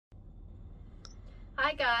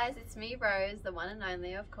Hi guys, it's me Rose, the one and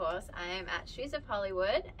only of course. I am at Shoes of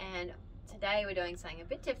Hollywood and today we're doing something a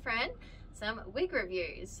bit different, some wig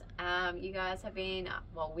reviews. You guys have been,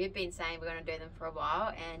 well, we've been saying we're going to do them for a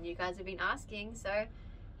while and you guys have been asking, so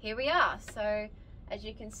here we are. So as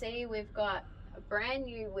you can see, we've got a brand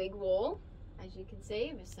new wig wall, as you can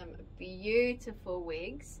see, with some beautiful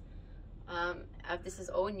wigs. This is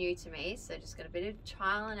all new to me, so just got a bit of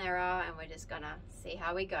trial and error and we're just gonna see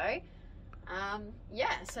how we go.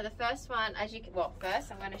 Yeah, so the first one,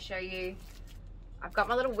 first I'm going to show you, I've got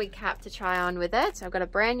my little wig cap to try on with it. So I've got a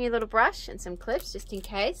brand new little brush and some clips just in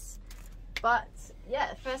case. But yeah,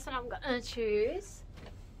 the first one I'm going to choose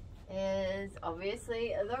is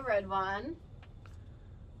obviously the red one.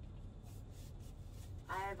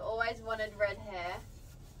 I've always wanted red hair,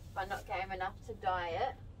 but not game enough to dye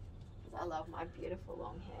it. I love my beautiful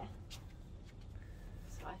long hair.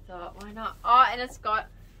 So I thought, why not? Oh, and it's got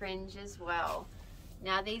fringe as well.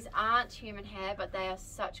 Now these aren't human hair, but they are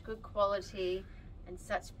such good quality and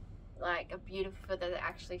such like a beautiful that they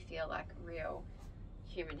actually feel like real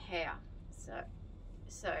human hair. So I'm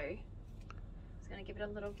just gonna give it a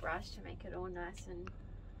little brush to make it all nice and,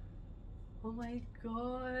 oh my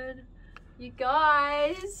god, you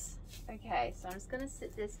guys. Okay, so I'm just gonna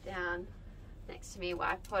sit this down next to me while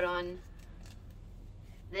I put on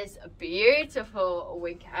this beautiful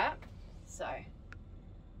wig cap. So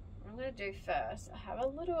what I'm going to do first, I have a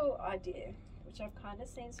little idea, which I've kind of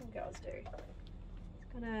seen some girls do.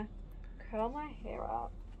 I'm going to curl my hair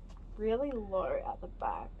up really low at the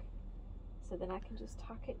back, so then I can just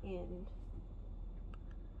tuck it in.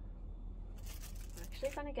 I'm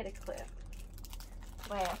actually going to get a clip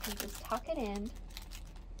where I can just tuck it in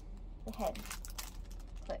the head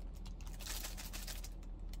clip.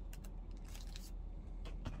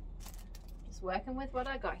 Just working with what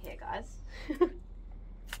I got here, guys.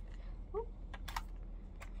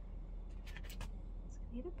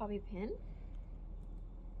 Need a bobby pin.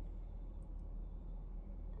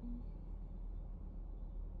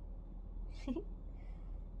 Just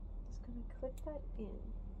gonna clip that in.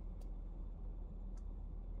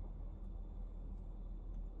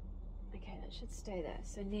 Okay, that should stay there.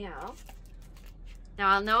 So now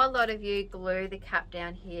I know a lot of you glue the cap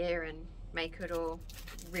down here and make it all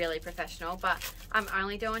really professional, but I'm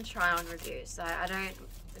only doing try on reviews, so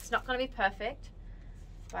it's not gonna be perfect,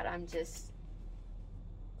 but I'm just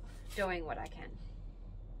doing what I can.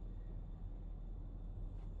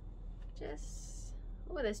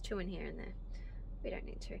 Oh, there's two in here and there. We don't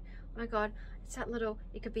need two. Oh my god, it's that little,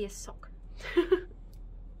 it could be a sock.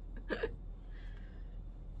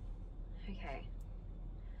 Okay.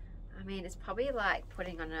 I mean, it's probably like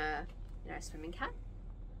putting on a, swimming cap.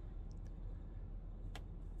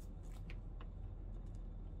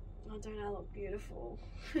 Oh, don't I look beautiful?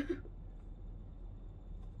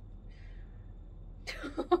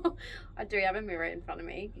 I do have a mirror in front of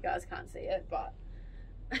me. You guys can't see it, but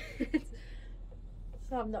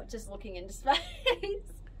so I'm not just looking into space.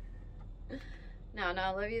 No,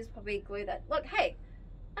 Olivia's probably glue that. Look, hey,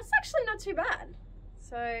 that's actually not too bad.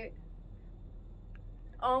 So,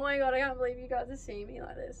 oh my god, I can't believe you guys are seeing me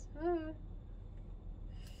like this.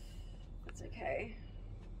 That's okay.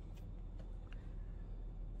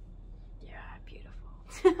 Yeah,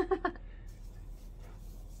 beautiful.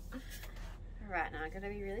 Right, now I'm going to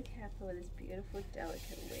be really careful with this beautiful,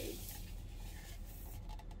 delicate wig.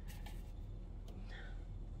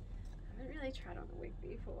 I haven't really tried on a wig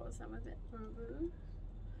before, so I'm a bit okay.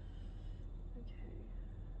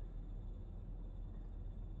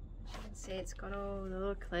 As you can see, it's got all the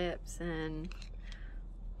little clips and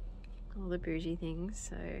all the bougie things,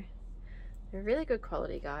 so they're really good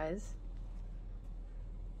quality, guys.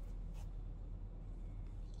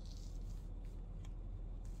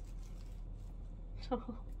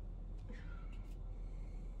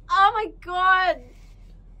 Oh my god!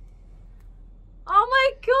 Oh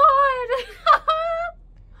my god!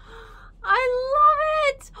 I love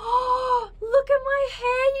it! Oh, look at my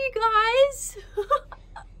hair, you guys!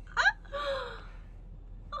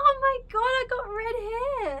 Oh my god, I got red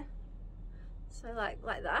hair! So like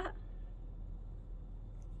that?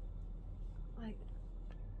 Like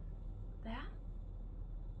that?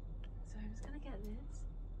 So I'm just gonna get this.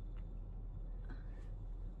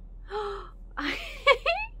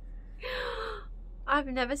 I've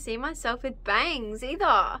never seen myself with bangs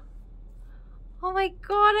either. Oh my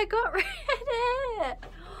god, I got red hair.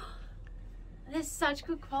 They're such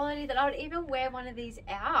good quality that I would even wear one of these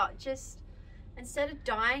out, just instead of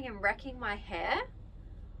dyeing and wrecking my hair.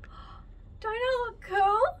 Don't I look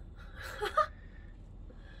cool?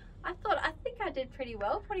 I think I did pretty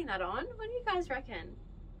well putting that on. What do you guys reckon?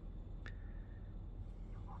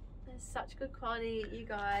 They're such good quality, you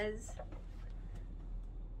guys.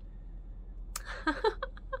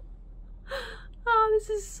 Oh, this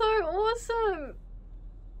is so awesome.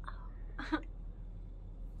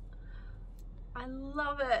 I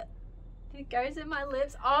love it. It goes in my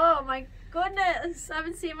lips. Oh my goodness. I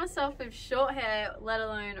haven't seen myself with short hair, let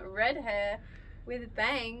alone red hair with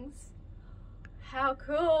bangs. How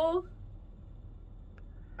cool.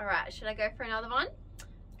 Alright, should I go for another one?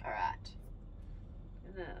 Alright.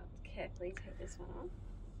 I'm gonna carefully take this one off.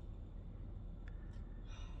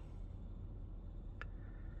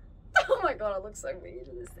 Oh my god, it looks so weird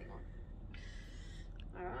with this thing on.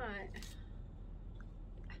 Alright. Just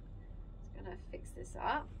gonna fix this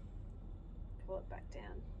up. Pull it back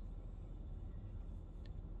down.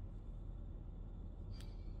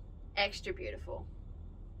 Extra beautiful.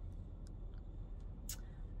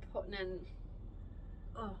 Putting in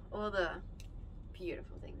all the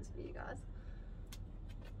beautiful things for you guys.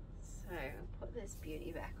 So put this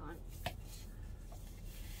beauty back on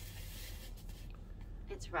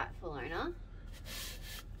its rightful owner.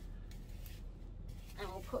 And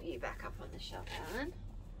we'll put you back up on the shelf, Alan.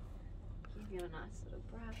 Give you a nice little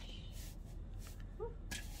brush.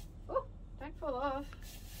 Oh, don't fall off.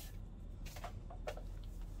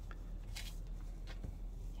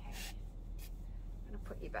 Okay, I'm gonna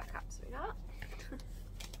put you back up, sweetheart.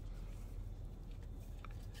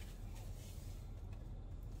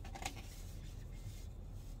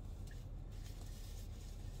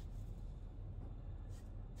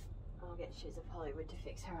 I'll get Shoes of Hollywood to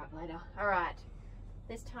fix her up later. All right,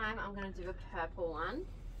 this time I'm gonna do a purple one.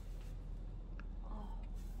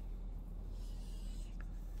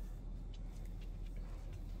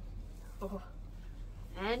 Oh.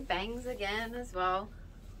 And bangs again as well.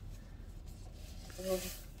 Oh.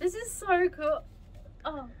 This is so cool.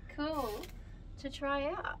 Oh, cool to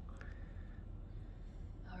try out.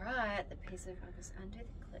 Alright, the piece of rubber is under the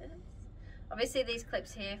clips. Obviously these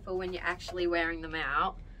clips here for when you're actually wearing them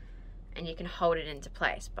out and you can hold it into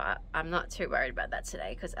place, but I'm not too worried about that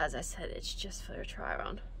today because as I said, it's just for a try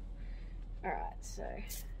on. Alright, so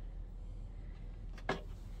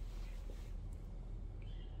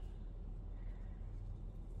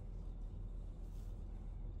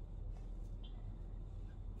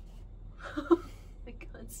I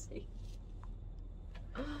can't see.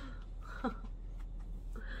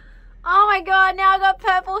 Oh my god, now I got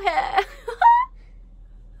purple hair.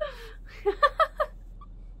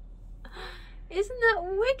 Isn't that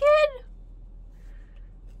wicked?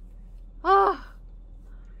 Oh,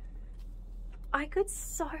 I could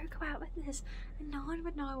so go out with this and no one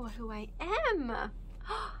would know who I am.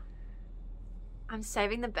 I'm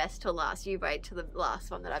saving the best till last. You wait till the last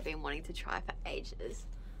one that I've been wanting to try for ages.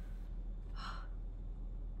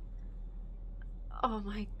 Oh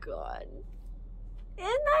my god. Isn't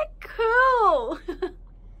that cool?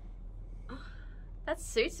 That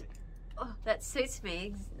suits me. Oh, that suits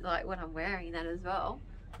me like when I'm wearing that as well.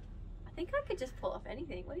 I think I could just pull off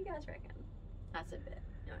anything. What do you guys reckon? That's a bit,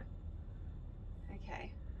 no.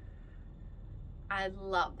 Okay. I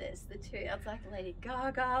love this. The two, it's like Lady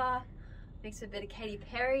Gaga mixed with a bit of Katy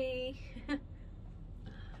Perry.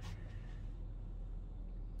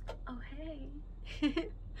 Oh hey.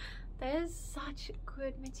 There's such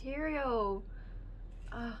good material.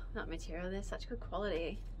 Oh, not material, there's such good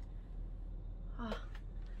quality. Oh,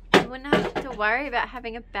 I wouldn't have to worry about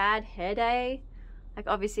having a bad hair day. Like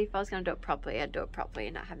obviously if I was going to do it properly, I'd do it properly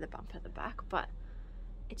and not have the bump at the back, but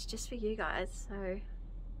it's just for you guys, so.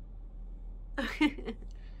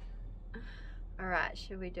 Alright,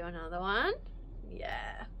 should we do another one?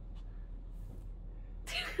 Yeah.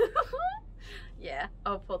 Yeah,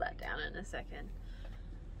 I'll pull that down in a second.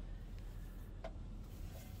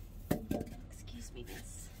 Excuse me,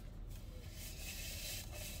 miss.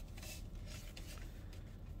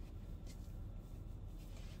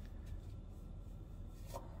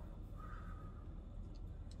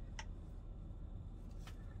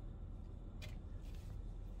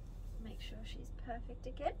 Make sure she's perfect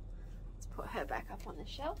again. Let's put her back up on the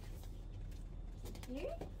shelf. Thank you.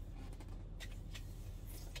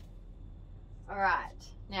 Alright,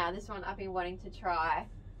 now this one I've been wanting to try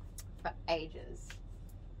for ages.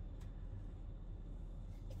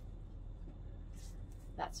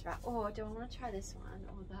 That's right. Oh, do I want to try this one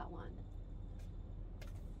or that one?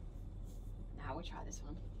 No, we'll try this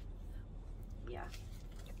one. Yeah.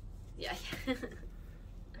 Yeah.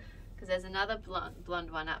 Because there's another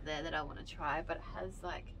blonde one up there that I want to try, but it has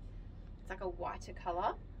like, it's like a whiter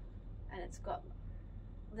colour and it's got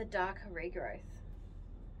the darker regrowth.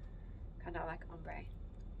 Kind of like ombre.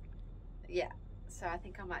 Yeah, so I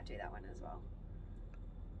think I might do that one as well.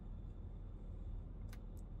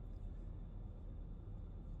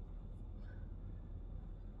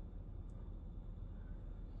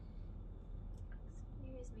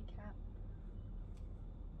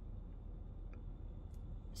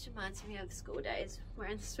 Just reminds me of school days,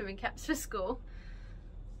 wearing the swimming caps for school.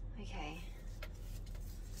 Okay.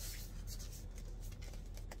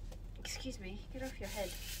 Excuse me, get off your head.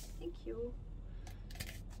 Thank you.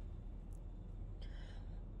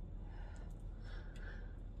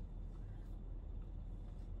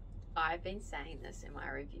 I've been saying this in my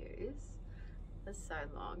reviews for so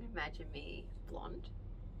long. Imagine me blonde.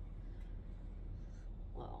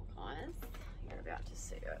 Well, guys, you're about to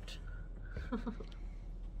see it.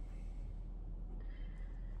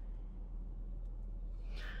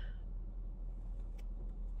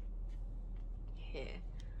 Here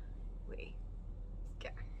we go.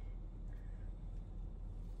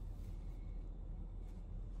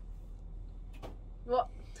 What?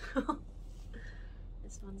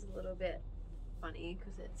 This one's a little bit funny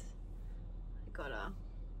because it's got a,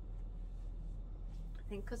 I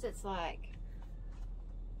think because it's like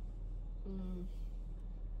the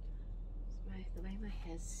way my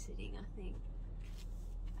hair's sitting, I think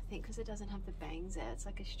because it doesn't have the bangs there, it's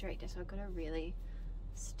like a straight day, so I've got to really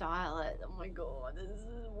style it. Oh my god, this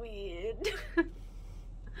is weird.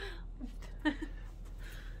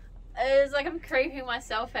 It's like I'm creeping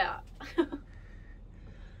myself out.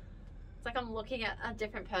 It's like I'm looking at a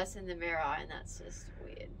different person in the mirror, and that's just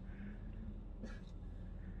weird.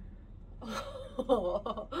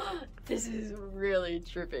 Oh, this is really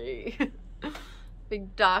trippy.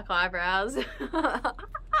 Big dark eyebrows.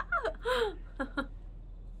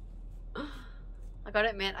 I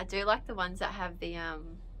gotta admit, I do like the ones that have the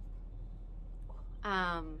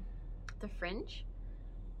fringe.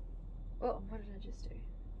 Oh, what did I just do?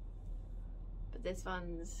 But this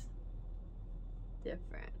one's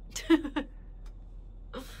different.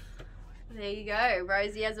 There you go,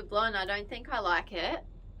 Rosie as a blonde. I don't think I like it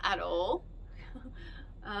at all.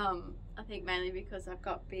 I think mainly because I've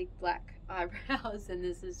got big black eyebrows, and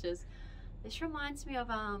this reminds me of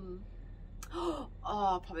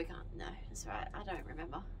oh, probably can't, no, that's right, I don't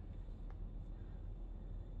remember.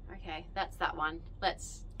 Okay, that's that one.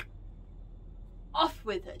 Let's off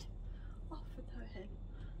with it. Off with her head.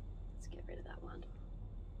 Let's get rid of that one.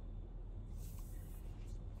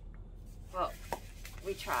 Well,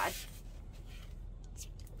 we tried. Let's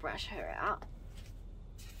brush her out.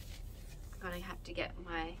 I'm gonna have to get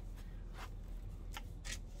my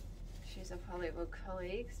Shoes of Hollywood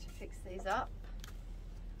colleagues to fix these up.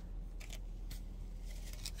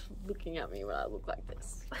 Looking at me when I look like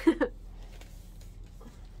this.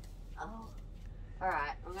 Oh.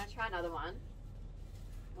 Alright, I'm gonna try another one.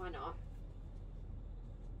 Why not?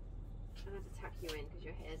 I'm gonna have to tuck you in because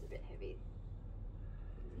your hair's a bit heavy.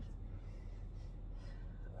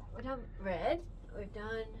 We've done red. We've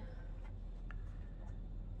done.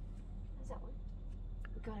 What's that one?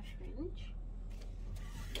 We've got a fringe.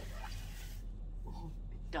 Oh,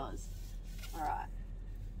 it does. Alright.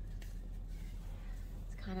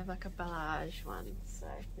 It's kind of like a balayage one, so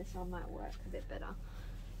this one might work a bit better.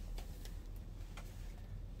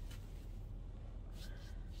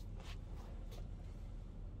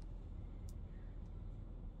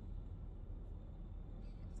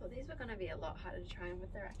 So these were going to be a lot harder to try on,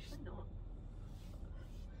 but they're actually not.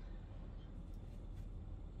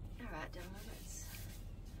 Alright, darling, let's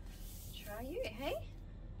try you, hey?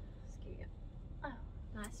 Let's give you a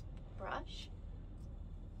nice brush.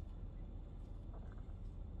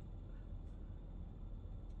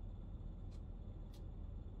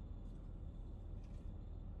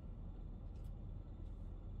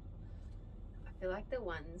 I feel like the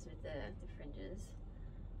ones with the fringes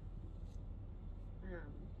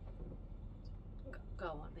go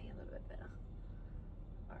on me a little bit better.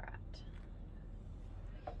 Alright.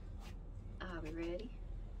 Are we ready?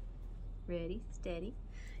 Ready, steady,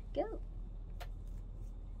 go.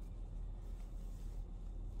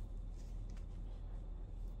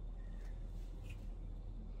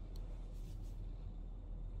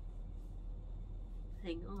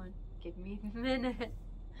 Hang on, give me a minute.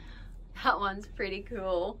 That one's pretty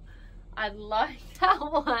cool. I like that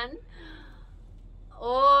one.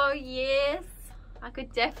 Oh yes, I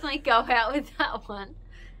could definitely go out with that one.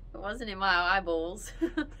 It wasn't in my eyeballs.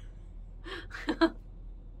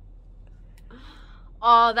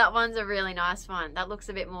 Oh, that one's a really nice one. That looks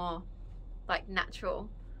a bit more like natural.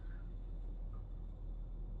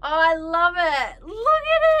 Oh, I love it. Look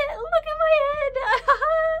at it. Look at my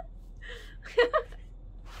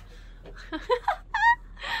head.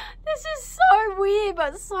 This is so weird,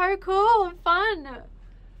 but so cool and fun.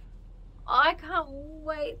 I can't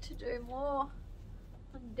wait to do more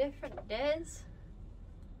on different days.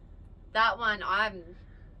 That one, I'm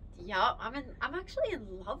actually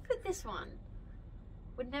in love with this one.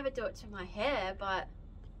 Would never do it to my hair, but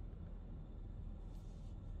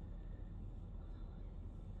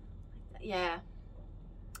yeah,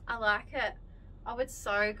 I like it. I would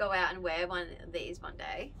so go out and wear one of these one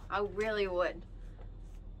day. I really would.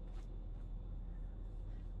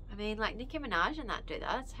 I mean, like Nicki Minaj and that do that.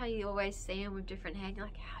 That's how you always see them with different hair. You're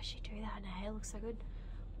like, how does she do that? And her hair looks so good.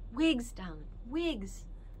 Wigs, darling. Wigs.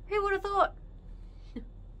 Who would have thought?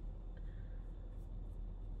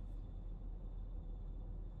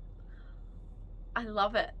 I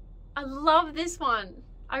love it. I love this one.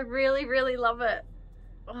 I really, really love it.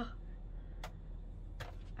 Oh.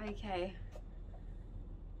 Okay.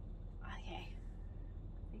 Okay.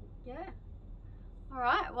 Yeah. All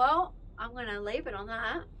right. Well, I'm going to leave it on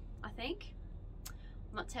that, I think.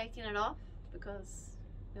 I'm not taking it off because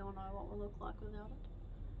we all know what we'll look like without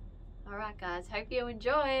it. All right, guys. Hope you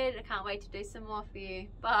enjoyed. I can't wait to do some more for you.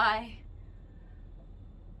 Bye.